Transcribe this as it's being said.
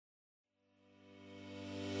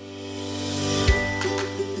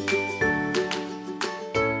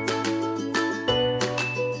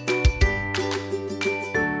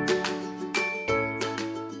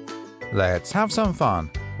Let's have some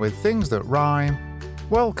fun with things that rhyme.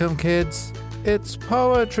 Welcome, kids. It's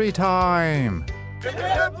poetry time. Hip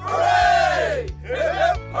hip hooray! Hip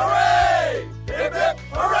hip hooray! Hip hip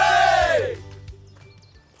hooray!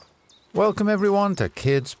 Welcome everyone to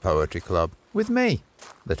Kids Poetry Club with me,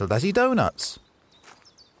 Little Dazzy Donuts.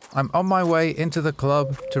 I'm on my way into the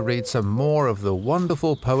club to read some more of the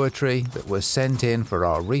wonderful poetry that was sent in for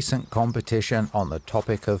our recent competition on the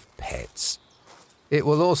topic of pets. It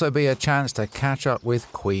will also be a chance to catch up with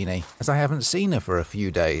Queenie, as I haven't seen her for a few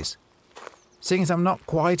days. Seeing as I'm not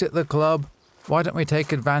quite at the club, why don't we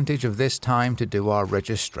take advantage of this time to do our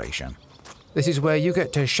registration? This is where you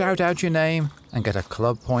get to shout out your name and get a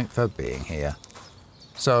club point for being here.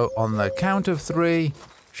 So on the count of 3,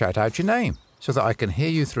 shout out your name so that I can hear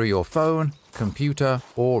you through your phone, computer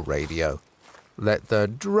or radio. Let the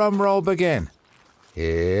drum roll begin.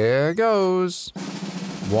 Here goes.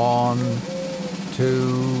 1,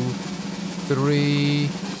 2, 3.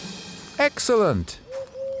 Excellent.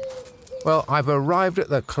 Well, I've arrived at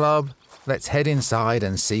the club. Let's head inside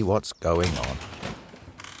and see what's going on.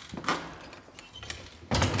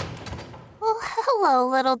 Oh, hello,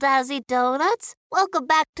 Little Dazzy Donuts. Welcome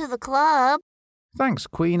back to the club. Thanks,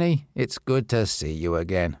 Queenie. It's good to see you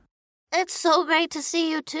again. It's so great to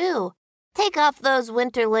see you, too. Take off those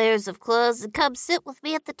winter layers of clothes and come sit with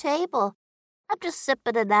me at the table. I'm just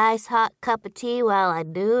sipping a nice hot cup of tea while I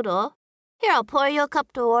noodle. Here, I'll pour you a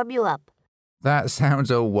cup to warm you up. That sounds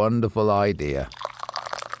a wonderful idea.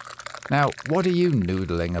 Now, what are you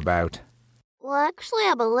noodling about? Well, actually,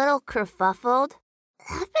 I'm a little kerfuffled.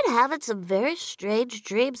 I've been having some very strange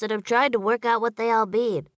dreams and I'm trying to work out what they all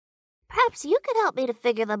mean. Perhaps you could help me to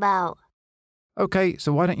figure them out. Okay,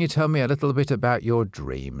 so why don't you tell me a little bit about your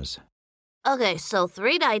dreams? Okay, so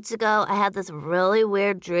 3 nights ago, I had this really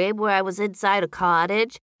weird dream where I was inside a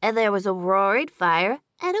cottage and there was a roaring fire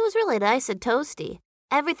and it was really nice and toasty.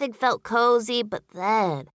 Everything felt cozy, but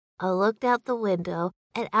then I looked out the window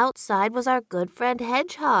and outside was our good friend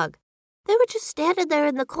Hedgehog. They were just standing there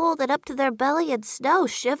in the cold and up to their belly in snow,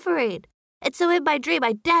 shivering. And so in my dream,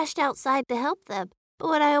 I dashed outside to help them. But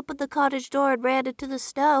when I opened the cottage door and ran into the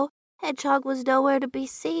snow, Hedgehog was nowhere to be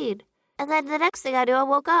seen. And then the next thing I knew, I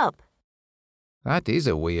woke up. That is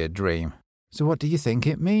a weird dream. So what do you think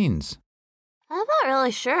it means? I'm not really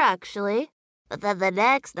sure, actually. But then the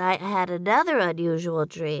next night, I had another unusual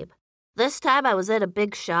dream. This time, I was in a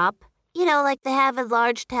big shop. You know, like they have in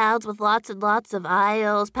large towns with lots and lots of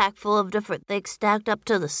aisles packed full of different things stacked up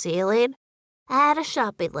to the ceiling. I had a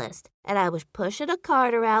shopping list, and I was pushing a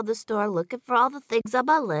cart around the store looking for all the things on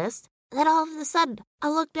my list. And then all of a sudden, I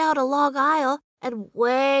looked down a long aisle, and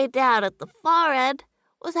way down at the far end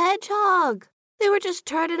was Hedgehog. They were just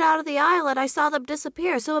turning out of the aisle, and I saw them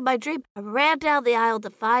disappear. So in my dream, I ran down the aisle to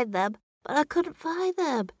find them, but I couldn't find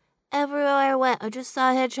them. Everywhere I went, I just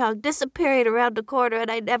saw Hedgehog disappearing around the corner, and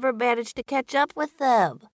I never managed to catch up with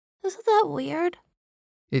them. Isn't that weird?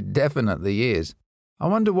 It definitely is. I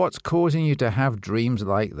wonder what's causing you to have dreams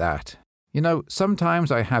like that. You know,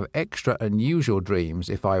 sometimes I have extra unusual dreams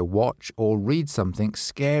if I watch or read something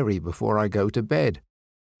scary before I go to bed,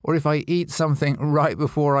 or if I eat something right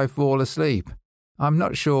before I fall asleep. I'm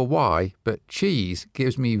not sure why, but cheese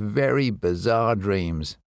gives me very bizarre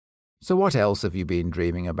dreams. So what else have you been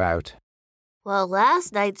dreaming about? Well,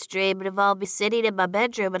 last night's dream involved me sitting in my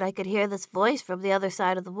bedroom and I could hear this voice from the other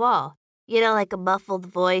side of the wall. You know, like a muffled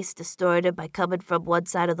voice distorted by coming from one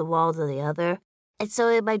side of the wall to the other. And so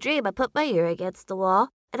in my dream, I put my ear against the wall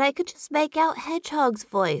and I could just make out Hedgehog's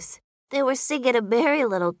voice. They were singing a merry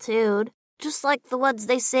little tune, just like the ones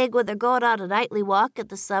they sing when they're going on a nightly walk in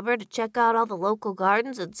the summer to check out all the local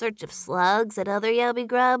gardens in search of slugs and other yummy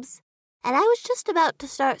grubs. And I was just about to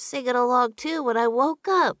start singing along too when I woke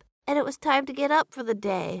up, and it was time to get up for the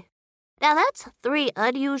day. Now that's 3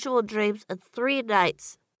 unusual dreams in 3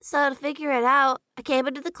 nights. So to figure it out, I came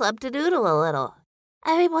into the club to noodle a little.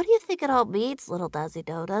 I mean, what do you think it all means, Little Dazzy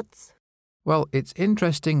Donuts? Well, it's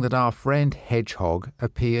interesting that our friend Hedgehog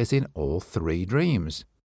appears in all 3 dreams.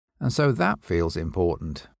 And so that feels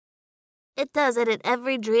important. It does, and in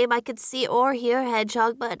every dream I could see or hear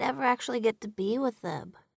Hedgehog, but I never actually get to be with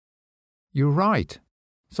them. You're right.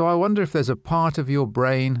 So I wonder if there's a part of your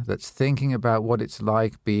brain that's thinking about what it's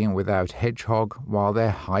like being without Hedgehog while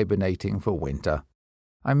they're hibernating for winter.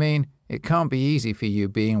 I mean, it can't be easy for you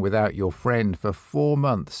being without your friend for 4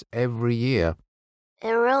 months every year.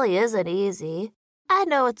 It really isn't easy. I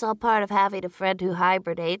know it's all part of having a friend who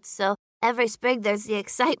hibernates, so every spring there's the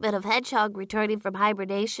excitement of Hedgehog returning from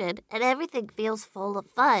hibernation, and everything feels full of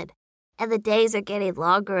fun. And the days are getting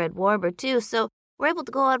longer and warmer too, so we're able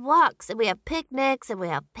to go on walks, and we have picnics, and we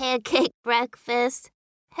have pancake breakfast.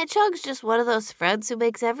 Hedgehog's just one of those friends who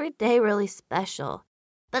makes every day really special.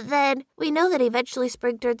 But then, we know that eventually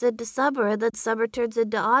spring turns into summer, and then summer turns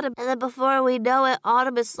into autumn, and then before we know it,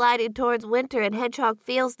 autumn is sliding towards winter, and Hedgehog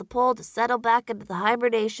feels the pull to settle back into the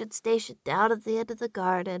hibernation station down at the end of the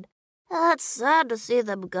garden. And it's sad to see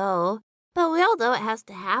them go, but we all know it has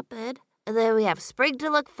to happen. And then we have spring to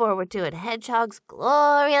look forward to and Hedgehog's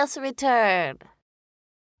glorious return.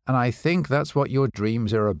 And I think that's what your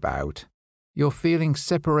dreams are about. You're feeling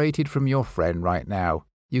separated from your friend right now.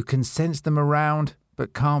 You can sense them around,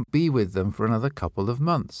 but can't be with them for another couple of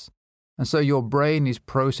months. And so your brain is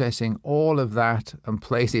processing all of that and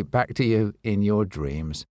plays it back to you in your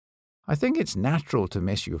dreams. I think it's natural to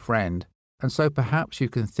miss your friend, and so perhaps you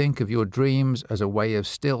can think of your dreams as a way of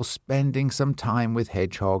still spending some time with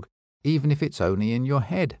Hedgehog, even if it's only in your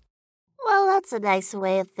head. Well, that's a nice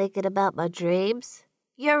way of thinking about my dreams.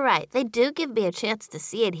 You're right, they do give me a chance to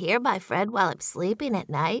see and hear my friend while I'm sleeping at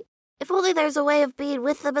night. If only there's a way of being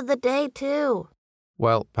with them in the day, too.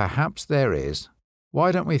 Well, perhaps there is.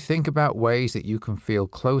 Why don't we think about ways that you can feel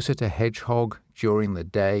closer to Hedgehog during the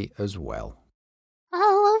day as well?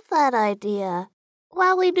 I love that idea.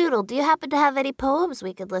 While we noodle, do you happen to have any poems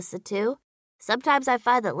we could listen to? Sometimes I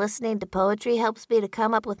find that listening to poetry helps me to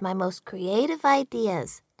come up with my most creative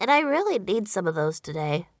ideas, and I really need some of those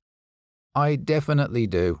today. I definitely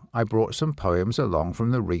do. I brought some poems along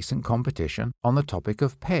from the recent competition on the topic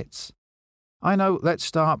of pets. I know, let's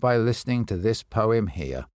start by listening to this poem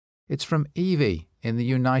here. It's from Evie in the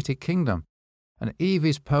United Kingdom, and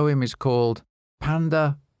Evie's poem is called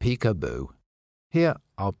Panda Peekaboo. Here,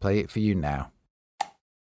 I'll play it for you now.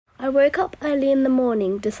 I woke up early in the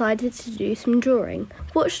morning, decided to do some drawing.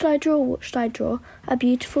 What should I draw? What should I draw? A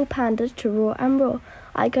beautiful panda to roar and roar.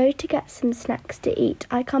 I go to get some snacks to eat.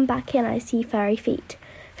 I come back in, I see furry feet.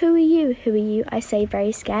 Who are you? Who are you? I say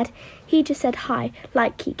very scared. He just said hi,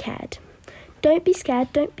 like he cared. Don't be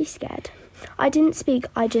scared, don't be scared. I didn't speak,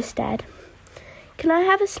 I just stared. Can I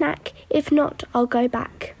have a snack? If not, I'll go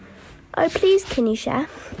back. Oh, please, can you share?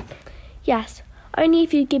 Yes, only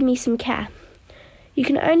if you give me some care. You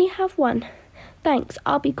can only have one. Thanks,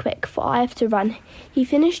 I'll be quick, for I have to run. He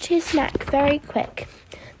finished his snack very quick.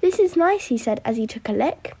 This is nice, he said as he took a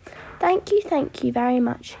lick. Thank you very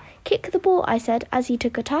much. Kick the ball, I said as he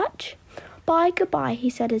took a touch. Bye, goodbye, he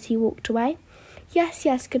said as he walked away.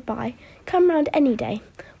 Yes, goodbye. Come round any day.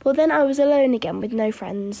 Well, then I was alone again with no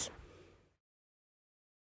friends.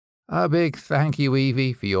 A big thank you,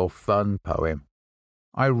 Evie, for your fun poem.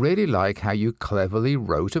 I really like how you cleverly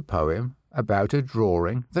wrote a poem about a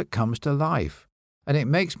drawing that comes to life, and it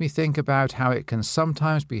makes me think about how it can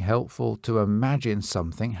sometimes be helpful to imagine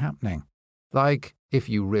something happening. Like if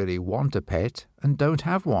you really want a pet and don't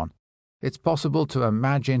have one, it's possible to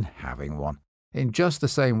imagine having one, in just the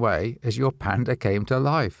same way as your panda came to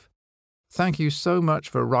life. Thank you so much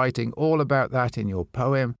for writing all about that in your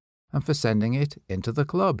poem and for sending it into the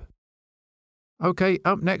club. Okay,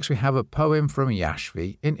 up next we have a poem from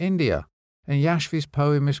Yashvi in India, and Yashvi's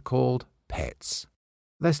poem is called Pets.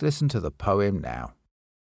 Let's listen to the poem now.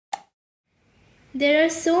 There are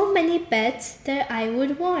so many pets that I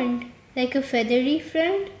would want, like a feathery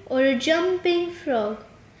friend or a jumping frog.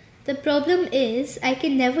 The problem is I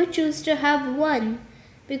can never choose to have one,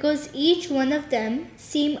 because each one of them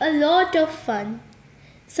seem a lot of fun.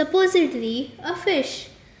 Supposedly, a fish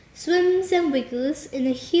swims and wiggles in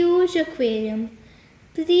a huge aquarium,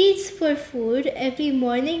 pleads for food every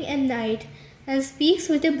morning and night, and speaks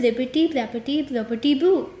with a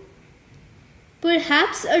blibbity-blabbity-blubberty-boo.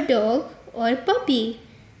 Perhaps a dog or puppy,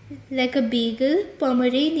 like a beagle,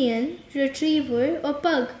 Pomeranian, retriever or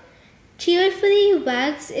pug, cheerfully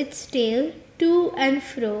wags its tail to and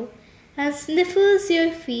fro and sniffles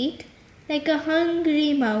your feet like a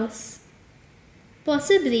hungry mouse.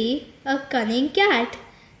 Possibly a cunning cat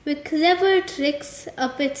with clever tricks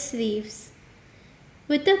up its sleeves,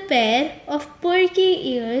 with a pair of perky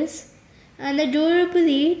ears and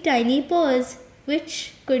adorably tiny paws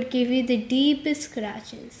which could give you the deepest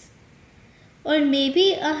scratches. Or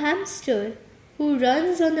maybe a hamster who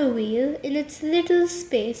runs on a wheel in its little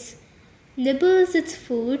space, nibbles its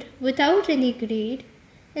food without any greed,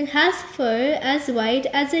 and has fur as white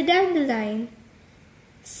as a dandelion.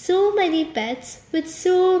 So many pets with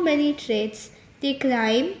so many traits. They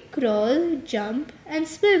climb, crawl, jump, and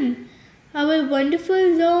swim. Our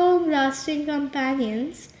wonderful long-lasting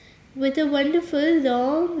companions with a wonderful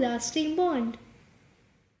long-lasting bond.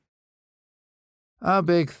 A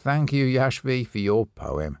big thank you, Yashvi, for your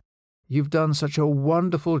poem. You've done such a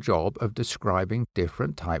wonderful job of describing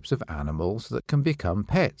different types of animals that can become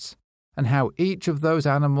pets, and how each of those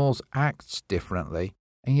animals acts differently,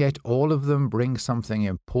 and yet all of them bring something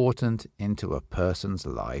important into a person's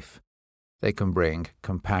life. They can bring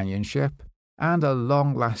companionship and a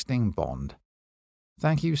long-lasting bond.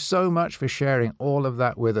 Thank you so much for sharing all of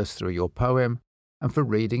that with us through your poem and for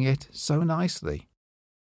reading it so nicely.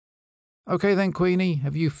 Okay then, Queenie,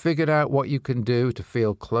 have you figured out what you can do to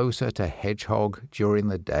feel closer to Hedgehog during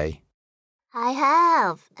the day? I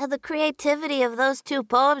have, and the creativity of those 2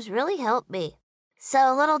 poems really helped me.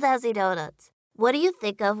 So, Little Desi Donuts, what do you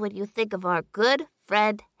think of when you think of our good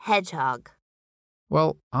friend Hedgehog?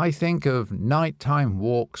 Well, I think of nighttime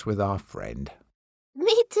walks with our friend.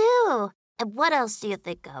 Me too. And what else do you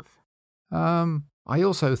think of? I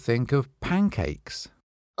also think of pancakes.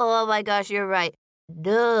 Oh my gosh, you're right.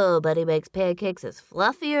 Nobody makes pancakes as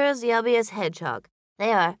fluffy or as yummy as Hedgehog.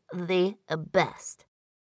 They are the best.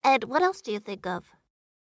 And what else do you think of?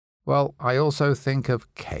 Well, I also think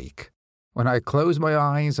of cake. When I close my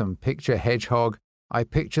eyes and picture Hedgehog, I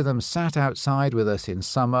picture them sat outside with us in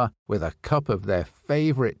summer with a cup of their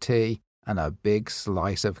favourite tea and a big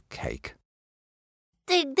slice of cake.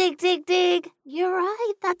 Ding, ding, ding, ding. You're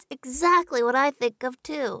right. That's exactly what I think of,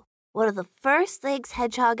 too. One of the first things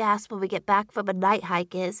Hedgehog asks when we get back from a night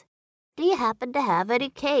hike is, do you happen to have any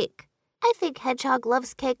cake? I think Hedgehog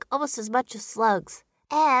loves cake almost as much as slugs.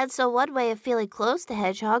 And so one way of feeling close to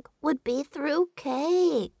Hedgehog would be through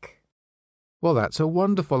cake. Well, that's a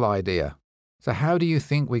wonderful idea. So how do you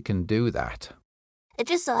think we can do that? It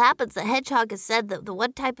just so happens that Hedgehog has said that the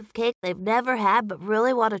one type of cake they've never had but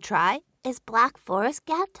really want to try is Black Forest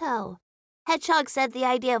Gâteau. Hedgehog said the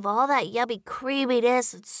idea of all that yummy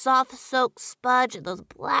creaminess and soft soaked sponge and those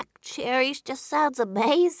black cherries just sounds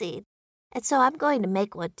amazing. And so I'm going to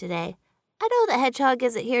make one today. I know that Hedgehog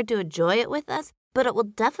isn't here to enjoy it with us, but it will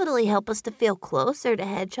definitely help us to feel closer to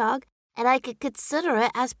Hedgehog, and I could consider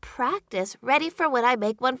it as practice ready for when I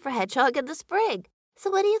make one for Hedgehog in the spring.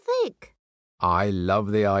 So what do you think? I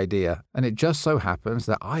love the idea, and it just so happens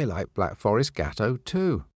that I like Black Forest Gâteau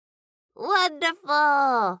too.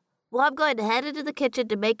 Wonderful! Well, I'm going to head into the kitchen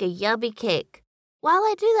to make a yummy cake. While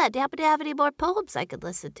I do that, do you happen to have any more poems I could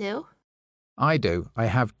listen to? I do. I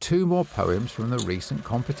have 2 more poems from the recent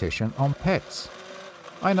competition on pets.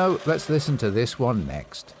 I know, let's listen to this one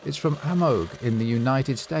next. It's from Amog in the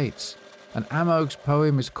United States, and Amog's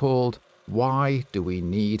poem is called Why Do We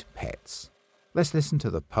Need Pets? Let's listen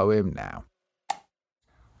to the poem now.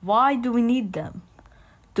 Why do we need them?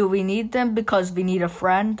 Do we need them because we need a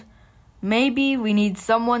friend? Maybe we need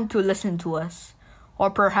someone to listen to us.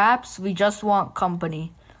 Or perhaps we just want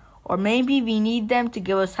company. Or maybe we need them to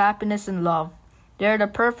give us happiness and love. They're the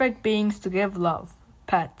perfect beings to give love.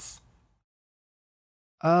 Pets.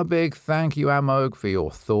 A big thank you, Amog, for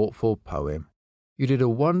your thoughtful poem. You did a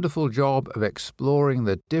wonderful job of exploring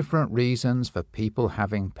the different reasons for people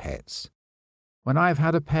having pets. When I've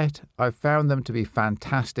had a pet, I've found them to be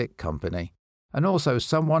fantastic company, and also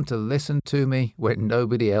someone to listen to me when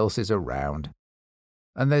nobody else is around.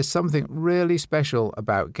 And there's something really special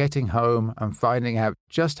about getting home and finding out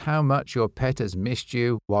just how much your pet has missed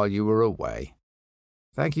you while you were away.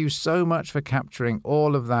 Thank you so much for capturing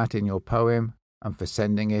all of that in your poem and for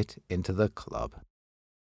sending it into the club.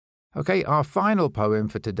 Okay, our final poem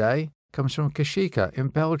for today comes from Kashika in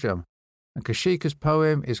Belgium, and Kashika's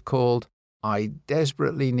poem is called I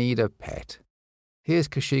Desperately Need a Pet. Here's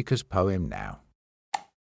Kashika's poem now.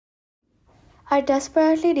 I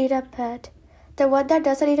desperately need a pet. The one that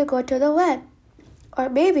doesn't need to go to the vet. Or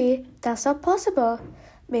maybe that's not possible.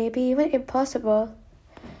 Maybe even impossible.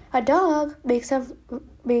 A dog makes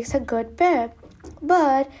a good pet,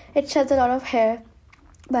 but it sheds a lot of hair.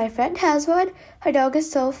 My friend has one. Her dog is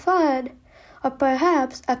so fun. Or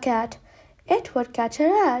perhaps a cat. It would catch a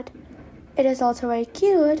rat. It is also very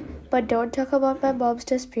cute, but don't talk about my mom's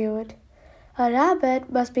dispute. A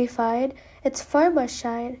rabbit must be fine. Its fur must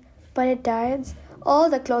shine, but it dines all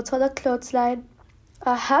the clothes on the clothesline.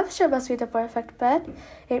 A hamster must be the perfect pet.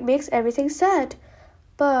 It makes everything sad,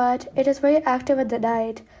 but it is very active in the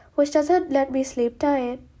night, which doesn't let me sleep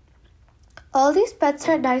tight. All these pets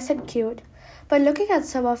are nice and cute, but looking at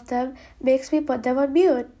some of them makes me put them on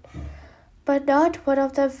mute. But not one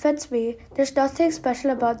of them fits me. There's nothing special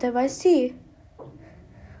about them I see.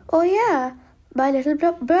 Oh yeah, my little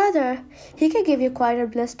brother. He can give you quite a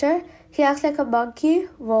blister. He acts like a monkey,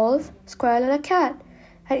 wolf, squirrel and a cat,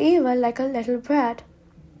 and even like a little brat.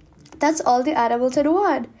 That's all the animals in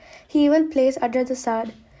one. He even plays under the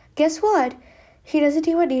sun. Guess what? He doesn't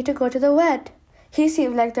even need to go to the vet. He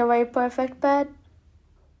seems like the very perfect pet.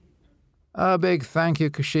 A big thank you,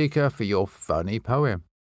 Kashika, for your funny poem.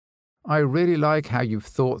 I really like how you've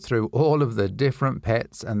thought through all of the different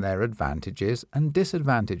pets and their advantages and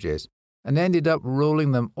disadvantages. and ended up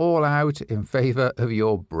ruling them all out in favour of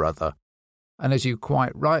your brother. And as you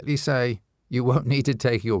quite rightly say, you won't need to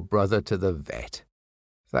take your brother to the vet.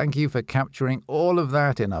 Thank you for capturing all of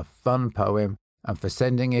that in a fun poem and for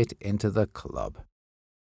sending it into the club.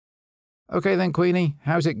 Okay then, Queenie,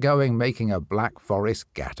 how's it going making a Black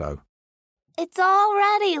Forest gatto? It's all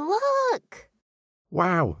ready, look!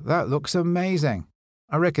 Wow, that looks amazing.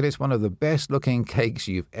 I reckon it's one of the best looking cakes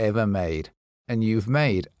you've ever made. And you've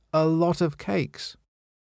made a lot of cakes.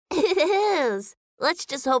 It is. Let's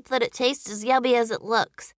just hope that it tastes as yummy as it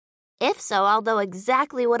looks. If so, I'll know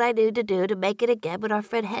exactly what I need to do to make it again when our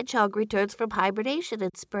friend Hedgehog returns from hibernation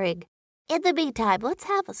in spring. In the meantime, let's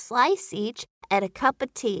have a slice each and a cup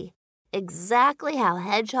of tea. Exactly how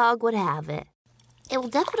Hedgehog would have it. It will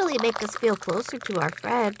definitely make us feel closer to our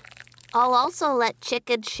friend. I'll also let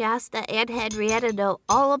Chicken, Shasta, and Henrietta know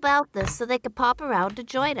all about this so they can pop around to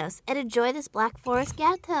join us and enjoy this Black Forest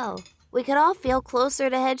gatto. We can all feel closer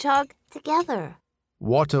to Hedgehog together.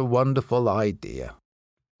 What a wonderful idea.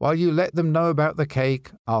 While you let them know about the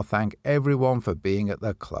cake, I'll thank everyone for being at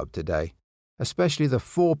the club today, especially the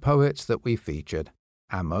 4 poets that we featured,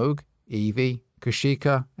 Amog, Evie,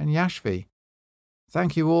 Kashika, and Yashvi.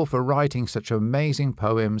 Thank you all for writing such amazing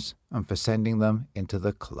poems and for sending them into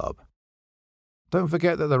the club. Don't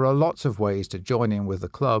forget that there are lots of ways to join in with the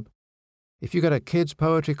club. If you go to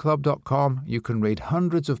kidspoetryclub.com, you can read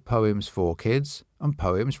hundreds of poems for kids and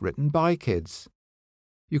poems written by kids.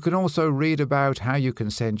 You can also read about how you can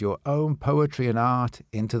send your own poetry and art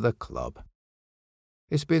into the club.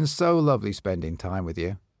 It's been so lovely spending time with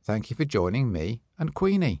you. Thank you for joining me and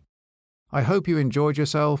Queenie. I hope you enjoyed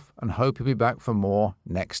yourself and hope you'll be back for more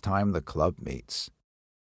next time the club meets.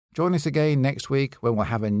 Join us again next week when we'll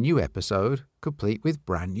have a new episode complete with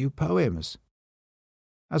brand new poems.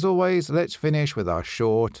 As always, let's finish with our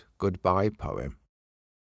short goodbye poem.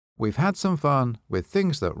 We've had some fun with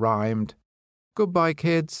things that rhymed. Goodbye,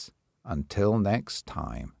 kids, until next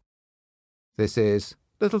time. This is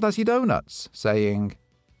Little Dazzy Donuts saying,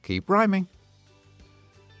 keep rhyming.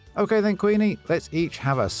 Okay then, Queenie, let's each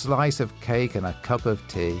have a slice of cake and a cup of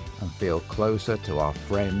tea and feel closer to our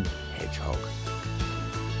friend Hedgehog.